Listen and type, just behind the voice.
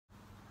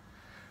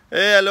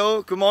Hey,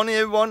 hello, good morning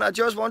everyone. I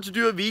just want to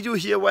do a video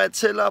here where I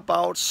tell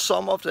about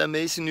some of the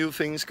amazing new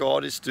things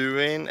God is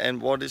doing and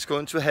what is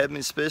going to happen,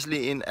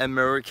 especially in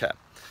America.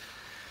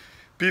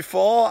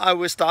 Before I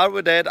will start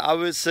with that, I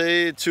will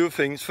say two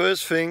things.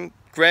 First thing,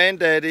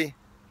 Granddaddy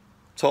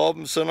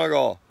Torben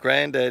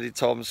Granddaddy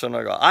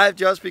Torben. I have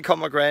just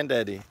become a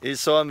granddaddy. It's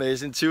so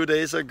amazing. 2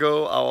 days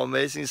ago, our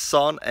amazing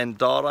son and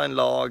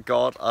daughter-in-law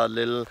got a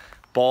little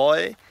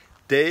boy,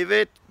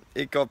 David.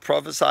 It got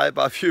prophesied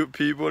by a few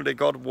people. They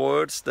got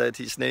words that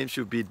his name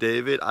should be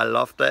David. I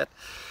love that.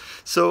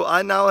 So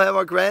I now have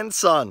a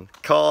grandson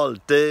called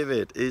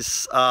David.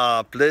 It's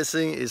a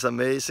blessing. It's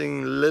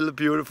amazing. Little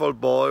beautiful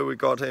boy. We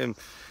got him.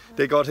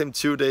 They got him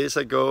 2 days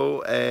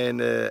ago,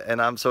 and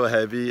I'm so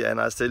happy.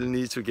 And I still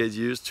need to get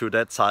used to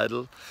that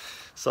title.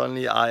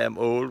 Suddenly I am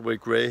old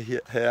with gray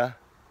hair,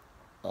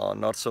 or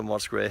not so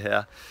much gray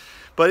hair.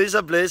 But it's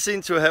a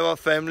blessing to have a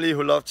family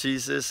who love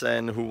Jesus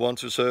and who want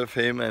to serve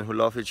Him and who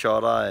love each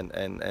other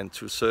and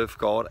to serve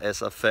God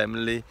as a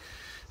family.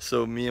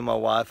 So me and my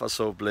wife are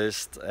so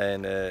blessed,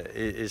 and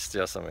it's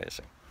just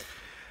amazing.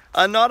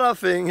 Another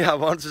thing I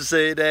want to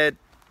say that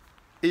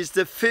is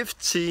the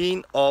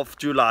 15th of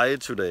July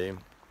today.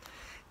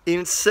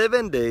 In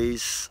 7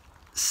 days,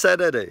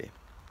 Saturday,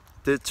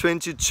 the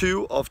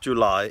 22nd of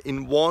July,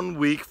 in 1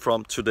 week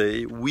from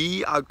today,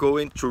 we are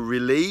going to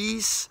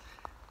release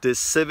the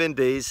 7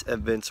 Days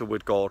Adventure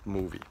with God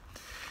movie.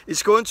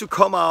 It's going to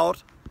come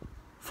out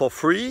for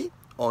free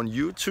on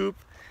YouTube.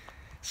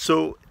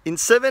 So in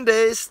 7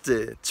 days,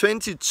 the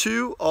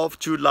 22nd of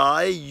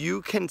July,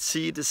 you can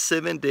see the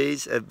 7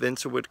 Days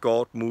Adventure with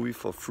God movie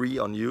for free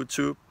on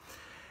YouTube.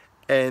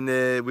 And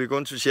we're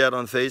going to share it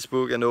on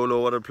Facebook and all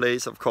over the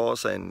place, of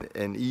course, and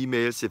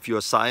emails. If you're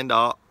signed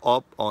up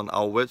on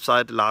our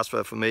website,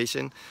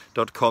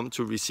 lastforformation.com,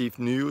 to receive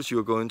news,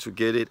 you're going to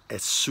get it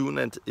as soon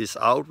as it's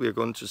out. We're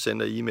going to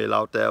send an email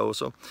out there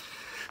also.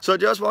 So I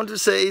just want to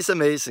say it's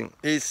amazing.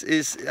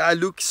 I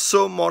look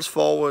so much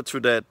forward to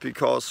that,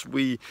 because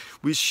we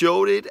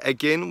showed it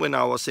again when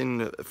I was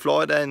in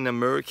Florida in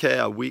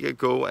America a week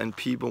ago, and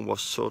people were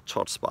so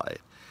touched by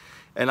it.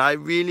 And I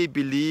really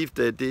believe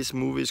that this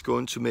movie is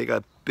going to make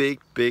a big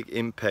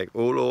impact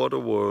all over the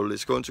world.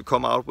 It's going to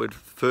come out with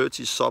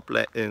 30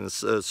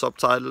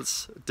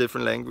 subtitles,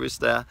 different languages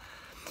there.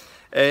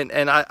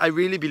 And I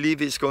really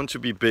believe it's going to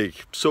be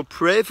big. So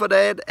pray for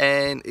that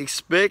and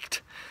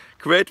expect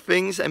great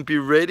things, and be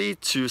ready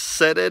to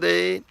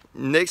Saturday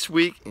next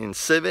week in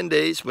 7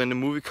 days when the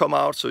movie come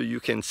out, so you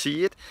can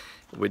see it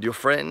with your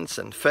friends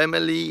and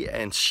family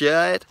and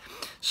share it,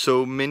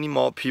 so many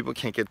more people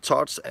can get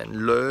touched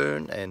and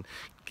learn and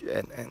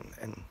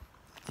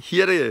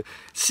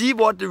see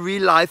what the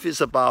real life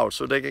is about,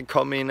 so they can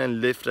come in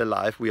and live the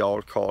life we are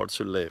all called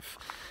to live.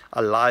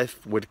 A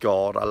life with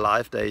God, a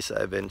life that is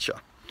an adventure.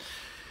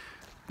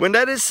 When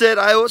that is said,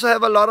 I also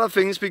have a lot of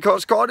things,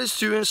 because God is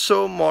doing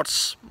so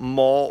much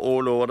more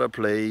all over the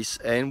place.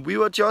 And we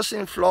were just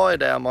in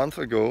Florida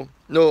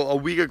a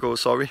week ago,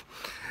 sorry.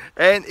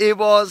 And it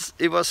was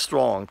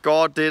strong.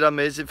 God did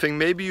amazing thing.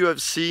 Maybe you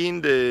have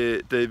seen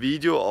the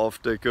video of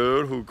the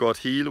girl who got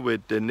healed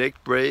with the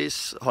neck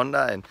brace,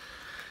 Honda, and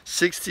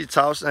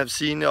 60,000 have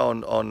seen it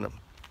on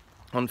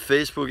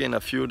Facebook in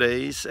a few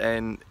days,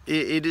 and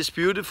it is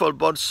beautiful.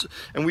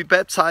 And we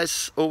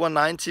baptize over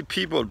 90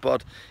 people,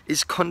 but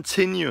it's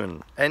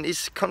continuing, and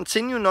it's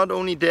continuing not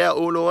only there,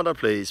 all over the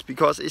place,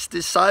 because it's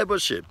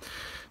discipleship.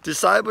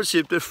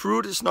 Discipleship, the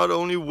fruit is not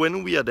only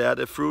when we are there,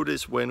 the fruit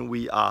is when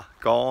we are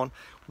gone.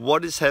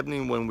 What is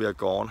happening when we are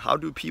gone? How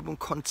do people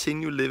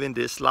continue living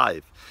this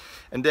life?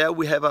 And there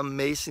we have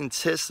amazing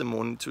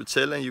testimony to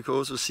tell, and you can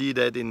also see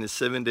that in the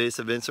 7 Days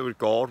Adventure with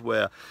God,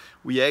 where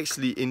we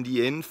actually in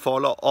the end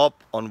follow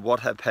up on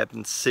what have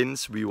happened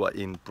since we were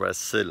in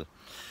Brazil.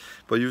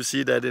 But you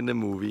see that in the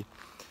movie.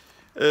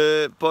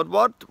 But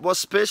what was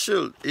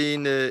special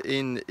in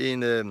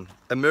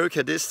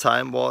America this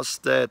time was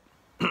that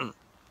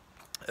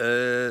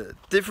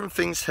different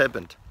things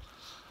happened.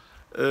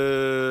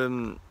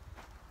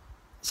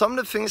 Some of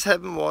the things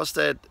happened was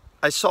that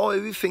I saw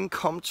everything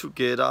come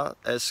together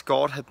as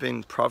God had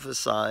been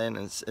prophesying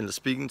and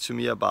speaking to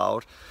me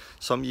about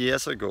some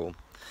years ago.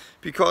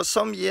 Because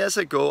some years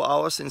ago I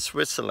was in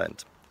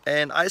Switzerland,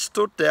 and I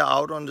stood there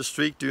out on the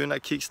street doing a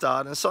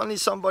kickstart, and suddenly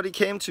somebody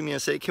came to me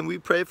and said, "Can we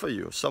pray for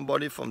you?"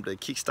 Somebody from the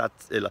kickstart,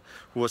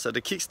 who was at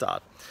the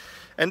kickstart.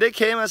 And they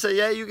came and said,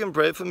 "Yeah, you can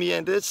pray for me."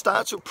 And they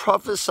started to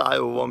prophesy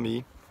over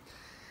me.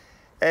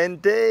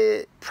 And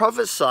they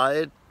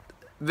prophesied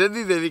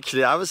very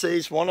clear. I would say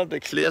it's one of the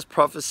clearest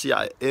prophecy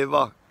I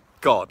ever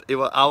got.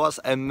 I was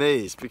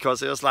amazed,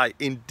 because it was like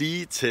in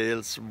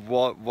details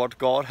what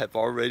God had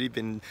already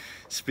been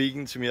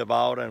speaking to me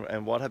about,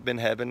 and what had been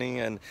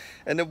happening. And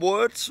the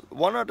words,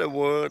 one of the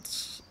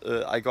words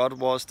I got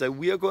was that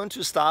we are going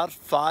to start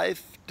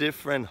 5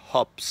 different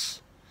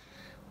hubs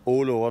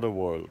all over the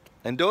world.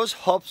 And those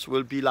hubs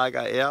will be like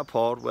an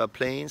airport where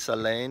planes are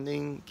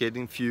landing,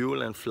 getting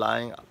fuel, and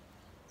flying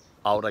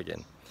out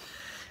again.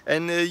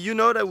 And you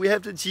know that we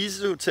have the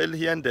Jesus Hotel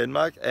here in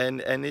Denmark,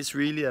 and it's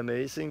really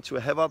amazing to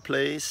have our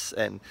place.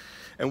 And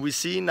we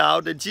see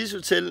now that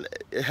Jesus Hotel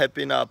had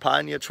been a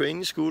pioneer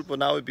training school, but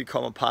now it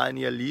become a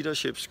pioneer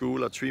leadership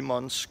school, a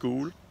 3-month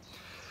school.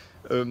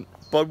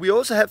 But we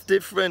also have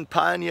different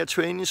pioneer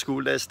training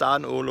schools that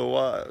start all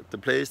over the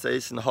place. There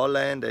is in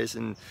Holland, there is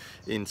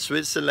in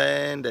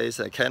Switzerland, there is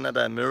in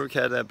Canada,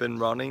 America that have been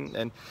running.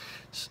 And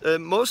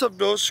most of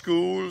those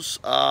schools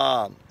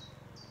are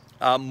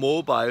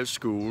mobile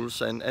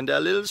schools, and they're a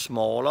little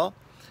smaller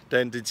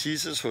than the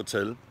Jesus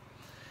Hotel.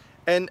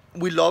 And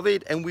we love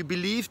it, and we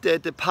believe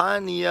that the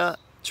pioneer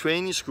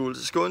training schools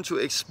is going to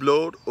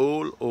explode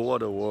all over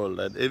the world,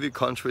 that every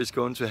country is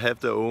going to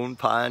have their own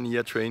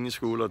pioneer training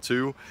school or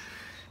two,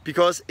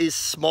 because it's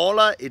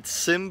smaller, it's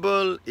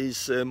simple,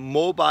 it's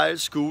mobile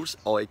schools,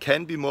 or it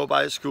can be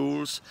mobile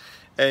schools,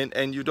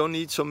 and you don't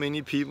need so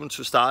many people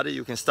to start it.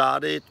 You can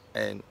start it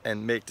and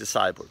make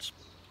disciples.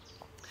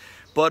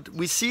 But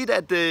we see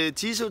that the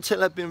Jesus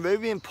Hotel have been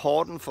very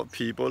important for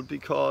people,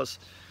 because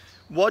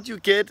what you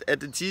get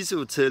at the Jesus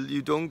Hotel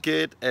you don't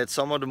get at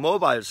some of the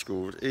mobile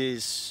schools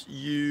is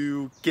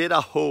you get a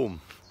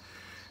home.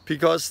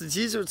 Because the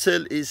Jesus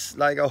Hotel is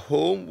like a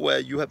home where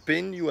you have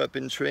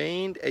been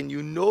trained, and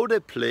you know the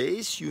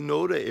place, you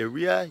know the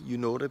area, you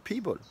know the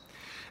people.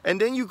 And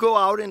then you go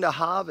out in the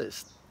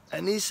harvest,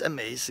 and it's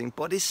amazing,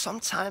 but it's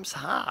sometimes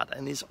hard,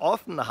 and it's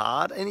often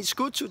hard, and it's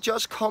good to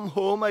just come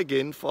home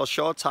again for a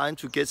short time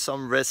to get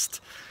some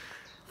rest,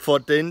 for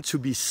then to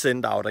be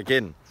sent out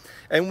again.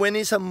 And when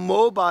it's a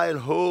mobile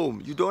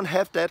home, you don't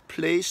have that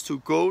place to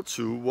go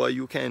to where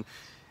you can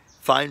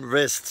find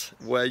rest,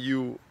 where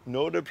you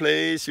know the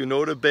place, you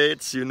know the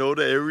beds, you know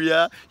the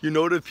area, you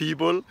know the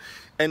people,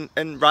 and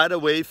right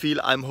away feel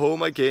I'm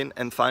home again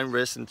and find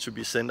rest and to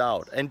be sent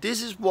out. And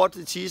this is what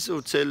the Jesus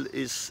Hotel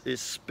is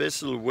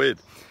special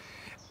with.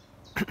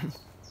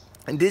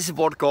 And this is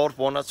what God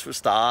wants us to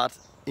start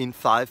in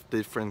 5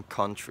 different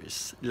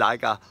countries,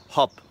 like a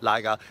hub,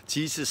 like a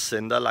Jesus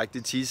Center, like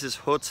the Jesus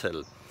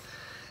Hotel.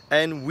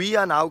 And we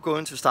are now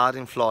going to start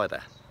in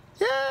Florida.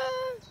 Yeah!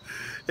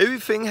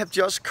 Everything have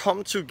just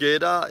come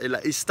together,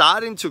 it's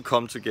starting to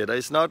come together.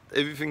 It's not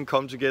everything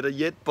come together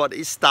yet, but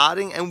it's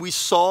starting, and we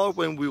saw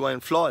when we were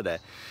in Florida.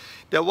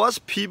 There was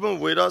people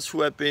with us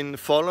who have been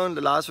following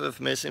the Last Word of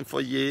Mission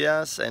for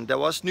years, and there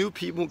was new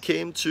people who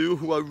came too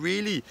who are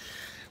really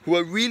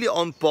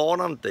on board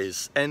on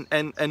this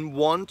and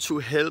want to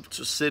help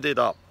to set it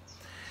up.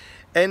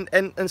 And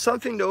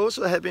something that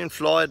also happened in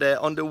Florida,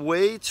 on the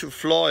way to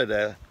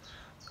Florida,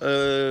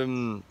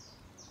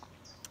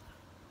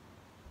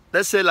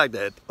 let's say like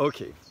that,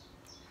 okay.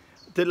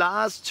 The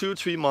last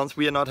 2-3 months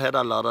we have not had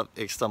a lot of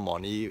extra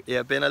money. It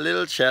has been a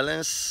little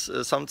challenge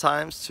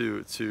sometimes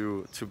to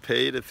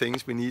pay the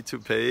things we need to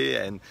pay,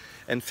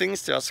 and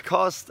things just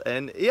cost,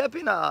 and it has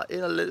been a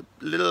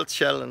little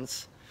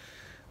challenge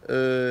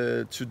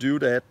to do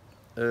that.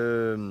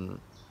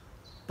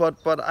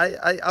 But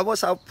I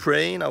was out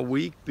praying a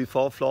week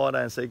before Florida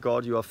and say,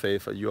 God, you are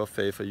faithful, you are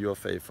faithful, you are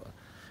faithful.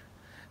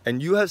 And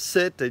you have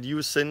said that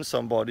you send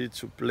somebody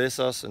to bless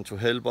us and to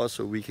help us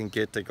so we can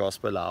get the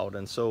gospel out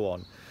and so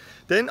on.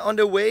 Then on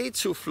the way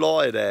to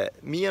Florida,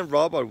 me and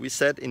Robert, we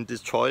sat in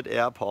Detroit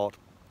airport,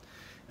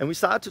 and we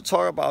started to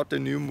talk about the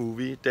new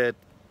movie, that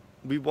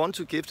we want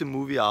to give the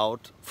movie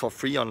out for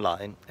free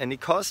online. And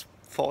it costs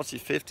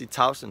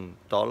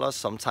 $40,000-$50,000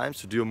 sometimes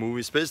to do a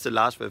movie, especially the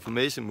Last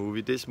Reformation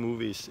movie. This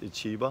movie is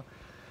cheaper.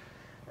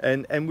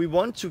 And we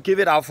want to give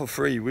it out for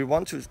free. We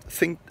want to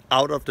think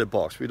out of the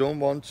box. We don't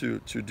want to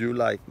do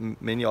like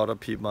many other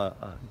people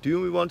are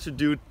doing. We want to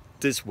do it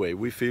this way.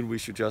 We feel we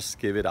should just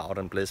give it out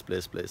and bless.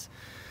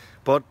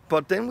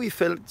 But then we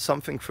felt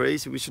something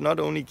crazy. We should not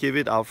only give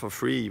it out for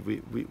free.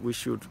 We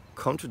should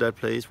come to that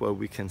place where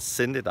we can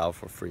send it out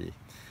for free.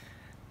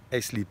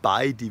 Actually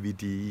buy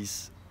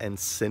DVDs and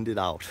send it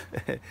out.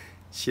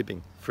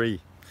 Shipping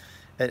free.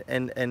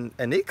 And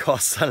it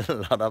costs a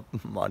lot of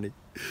money.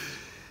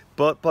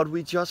 But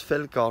we just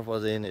felt God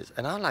was in it,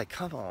 and I'm like,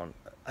 come on,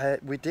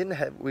 we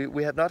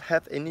have not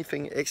had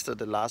anything extra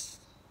the last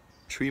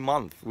 3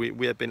 months.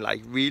 We have been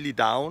like really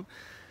down,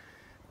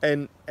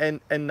 and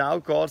now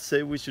God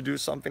said we should do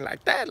something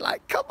like that.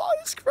 Like, come on,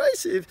 it's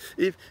crazy.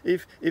 If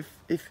it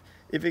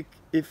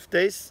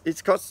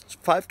costs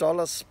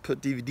 $5 per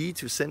DVD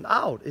to send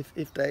out.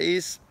 If there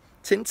is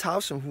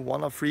 10,000 who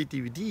want a free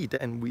DVD,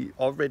 and we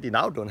already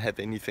now don't have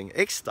anything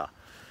extra.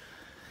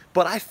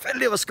 But I felt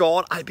it was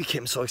God. I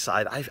became so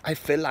excited. I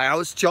felt like I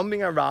was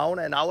jumping around,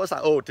 and I was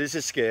like, oh, this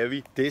is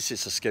scary. This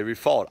is a scary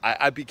thought.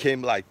 I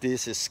became like,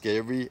 this is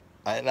scary.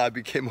 And I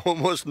became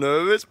almost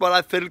nervous, but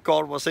I felt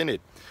God was in it.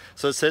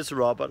 So I said to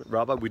Robert,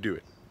 we do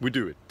it. We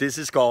do it. This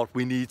is God.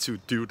 We need to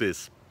do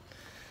this.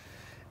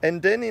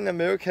 And then in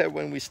America,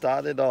 when we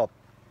started up,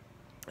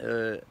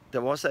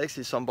 there was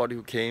actually somebody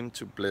who came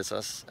to bless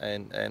us.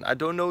 And I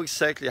don't know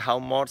exactly how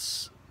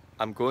much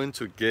I'm going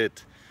to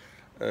get,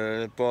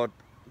 but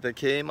there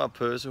came a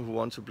person who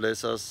wants to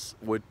bless us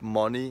with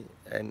money,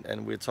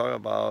 and we're talking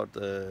about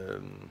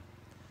a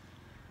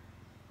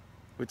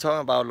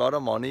lot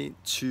of money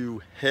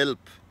to help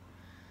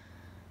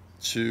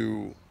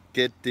to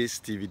get this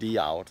DVD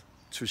out,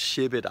 to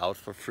ship it out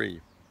for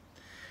free.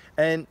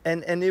 And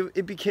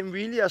it became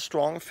really a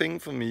strong thing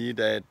for me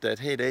that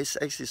hey, there's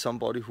actually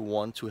somebody who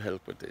wants to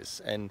help with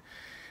this.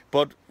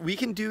 But we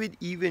can do it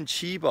even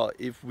cheaper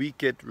if we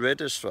get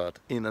registered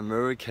in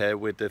America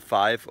with the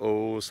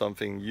 50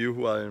 something. You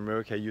who are in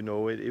America, you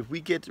know it. If we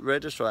get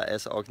registered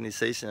as an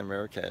organization in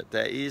America,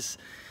 there is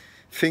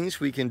things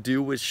we can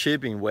do with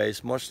shipping where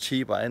it's much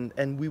cheaper,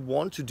 and we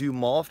want to do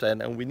more of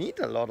that, and we need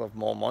a lot of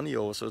more money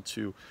also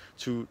to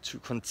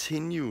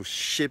continue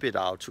ship it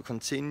out, to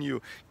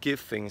continue give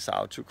things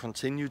out, to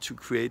continue to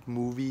create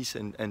movies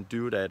and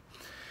do that.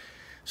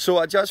 So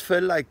I just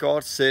felt like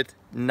God said,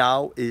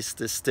 now is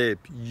the step.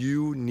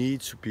 You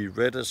need to be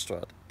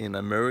registered in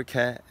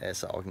America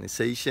as an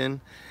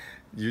organization.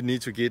 You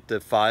need to get the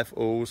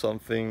 50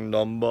 something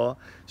number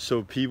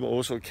so people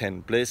also can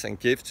bless and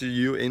give to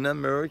you in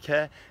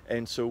America,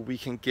 and so we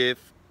can get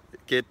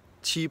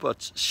cheaper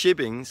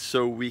shipping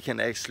so we can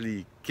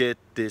actually get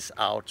this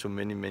out to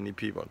many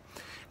people.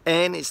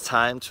 And it's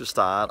time to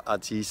start a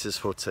Jesus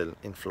Hotel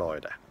in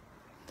Florida.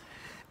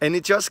 And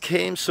it just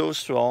came so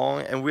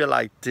strong, and we're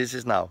like, this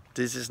is now,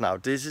 this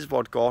is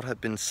what God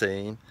had been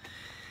saying.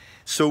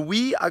 So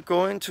we are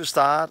going to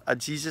start a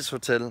Jesus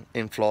Hotel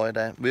in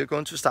Florida. We're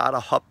going to start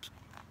a hub,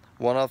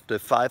 one of the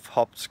 5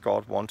 hubs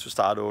God wants to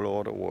start all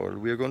over the world.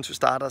 We are going to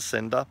start a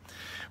center.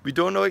 We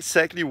don't know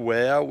exactly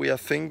where. We are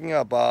thinking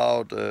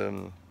about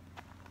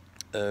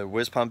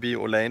West Palm Beach,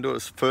 Orlando,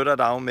 further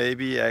down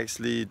maybe,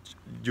 actually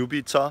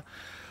Jupiter,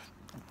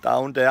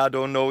 down there. I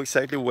don't know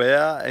exactly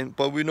where,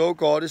 but we know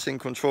God is in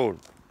control.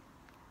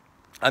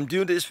 I'm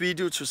doing this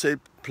video to say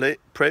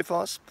pray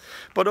for us,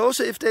 but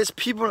also if there's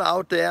people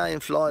out there in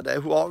Florida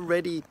who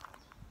already,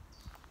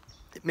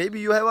 maybe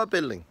you have a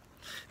building,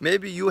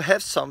 maybe you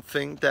have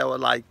something that were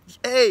like,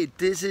 hey,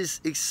 this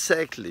is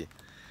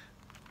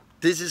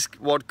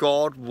what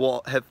God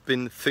have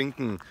been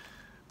thinking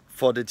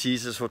for the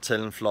Jesus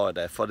Hotel in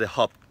Florida, for the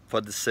hub,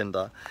 for the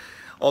center.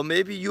 Or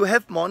maybe you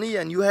have money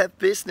and you have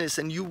business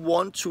and you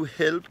want to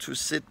help to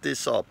set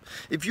this up.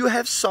 If you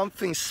have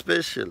something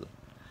special,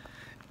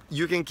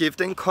 you can give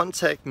them,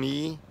 contact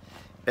me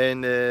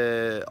and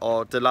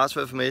or the last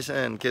information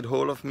and get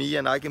hold of me,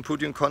 and I can put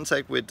you in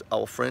contact with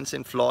our friends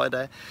in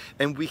Florida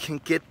and we can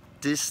get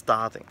this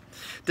starting.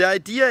 The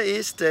idea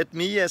is that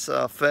me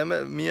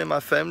and my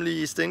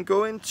family is then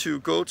going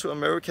to go to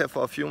America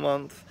for a few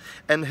months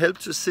and help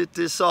to set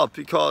this up,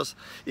 because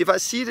if I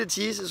see the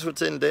Jesus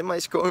Hotel in Denmark,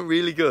 it's going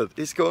really good.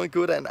 It's going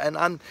good, and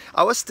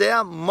I was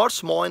there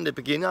much more in the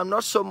beginning. I'm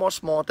not so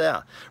much more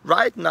there.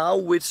 Right now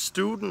with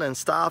student and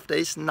staff,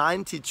 there's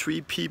 93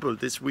 people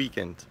this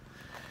weekend.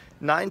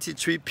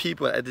 93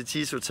 people at the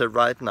Jesus Hotel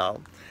right now.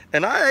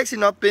 And I actually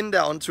not been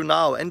there until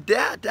now. And there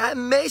are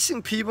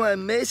amazing people,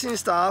 amazing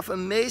staff,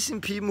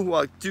 amazing people who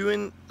are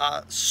doing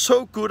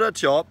so good a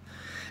job.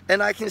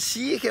 And I can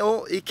see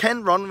it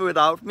can run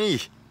without me.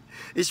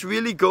 It's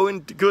really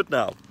going good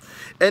now.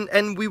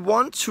 And we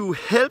want to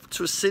help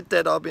to set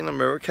that up in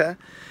America.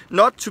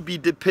 Not to be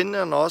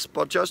dependent on us,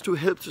 but just to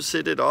help to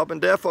set it up.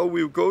 And therefore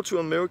we'll go to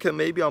America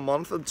maybe a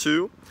month or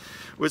 2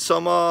 with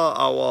some of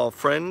our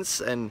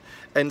friends and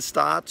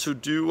start to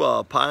do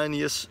a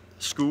pioneer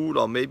school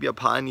or maybe a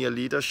pioneer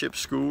leadership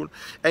school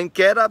and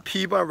gather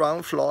people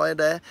around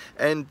Florida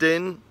and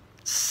then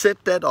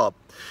set that up.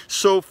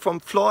 So from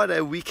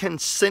Florida we can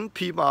send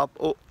people out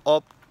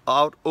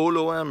all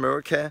over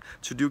America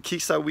to do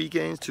Kickstart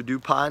weekends, to do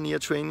pioneer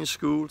training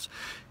schools.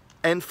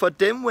 And for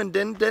them, when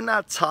then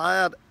are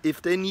tired,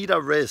 if they need a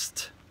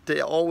rest,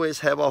 they always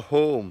have a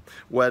home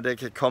where they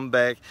can come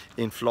back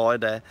in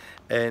Florida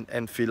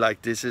and feel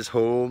like this is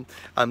home.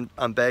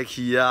 I'm back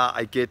here,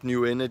 I get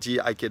new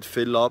energy, I get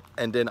filled up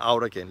and then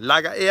out again.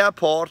 Like an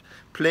airport,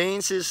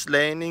 planes is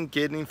landing,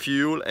 getting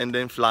fuel and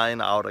then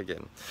flying out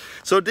again.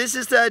 So this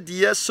is the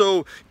idea.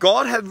 So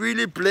God have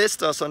really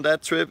blessed us on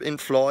that trip in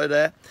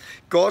Florida.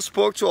 God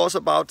spoke to us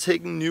about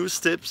taking new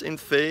steps in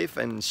faith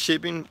and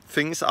shipping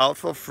things out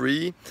for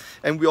free.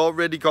 And we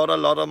already got a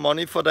lot of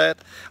money for that.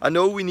 I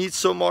know we need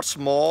so much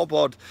more,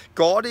 but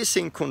God is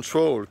in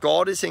control.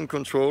 God is in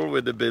control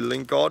with the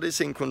building. God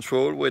is in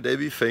control with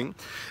everything.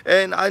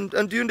 And I'm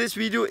doing this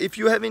video, if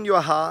you have in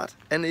your heart,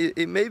 and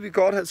maybe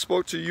God has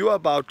spoke to you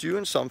about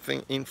doing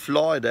something in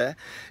Florida,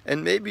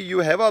 and maybe you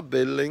have a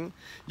building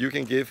you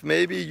can give,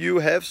 maybe you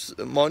have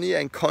money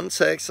and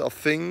contacts of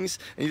things,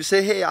 and you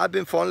say, hey, I've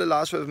been following the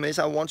last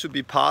information, I want to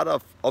be part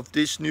of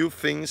these new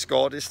things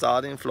God is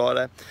starting in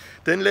Florida,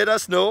 then let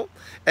us know,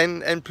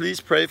 and please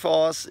pray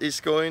for us.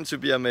 It's going to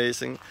be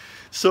amazing.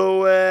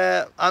 So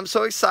I'm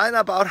so excited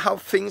about how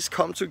things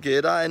come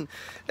together,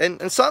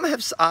 and some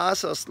have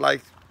asked us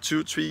like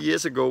 2-3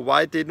 years ago,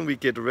 why didn't we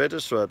get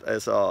registered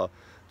as a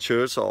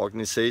church or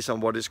organization,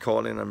 what is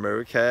called in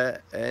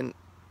America, and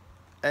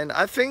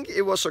I think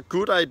it was a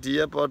good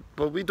idea, but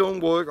we don't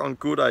work on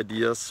good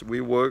ideas, we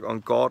work on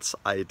God's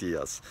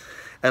ideas.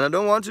 And I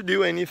don't want to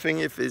do anything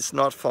if it's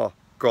not for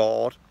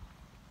God.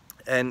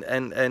 And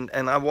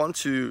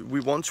we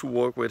want to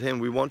work with Him,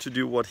 we want to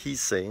do what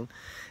He's saying.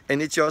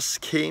 And it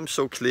just came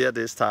so clear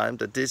this time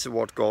that this is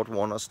what God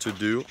wants us to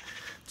do,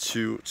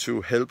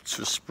 to help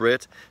to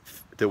spread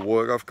the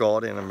work of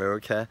God in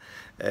America.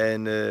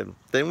 And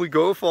then we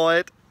go for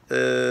it.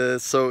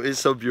 So it's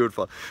so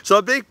beautiful. So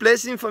a big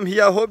blessing from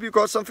here. I hope you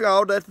got something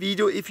out of that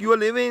video. If you are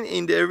living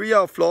in the area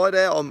of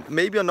Florida or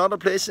maybe another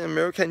place in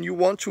America and you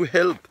want to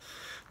help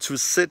to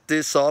set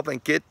this up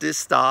and get this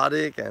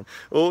started, and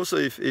also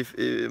if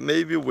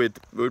maybe with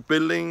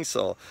buildings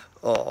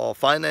or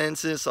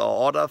finances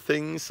or other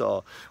things,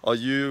 or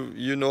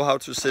you know how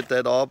to set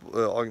that up,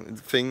 or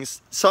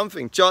things,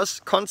 something,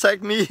 just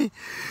contact me.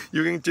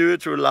 You can do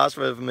it through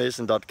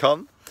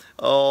lastreformation.com.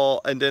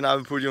 And then I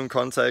will put you in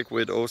contact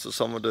with also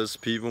some of those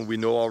people we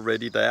know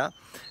already there.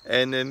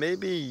 And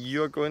maybe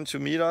you're going to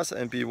meet us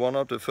and be one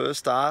of the first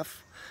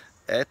staff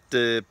at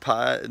the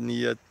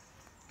Pioneer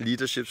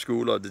Leadership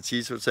School or the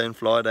Teacher Hotel in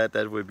Florida.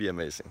 That would be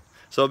amazing.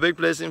 So a big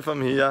blessing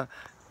from here.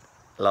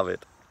 Love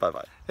it. Bye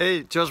bye.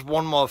 Hey, just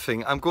one more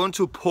thing. I'm going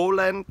to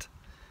Poland,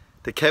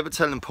 the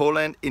capital in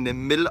Poland, in the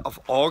middle of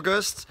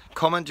August.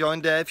 Come and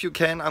join there if you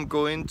can. I'm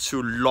going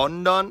to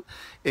London,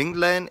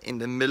 England, in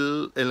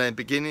the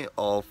beginning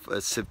of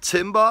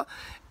September,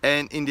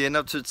 and in the end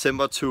of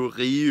September to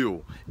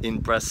Rio in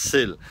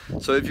Brazil.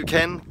 So if you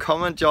can,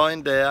 come and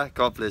join there.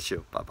 God bless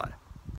you. Bye bye.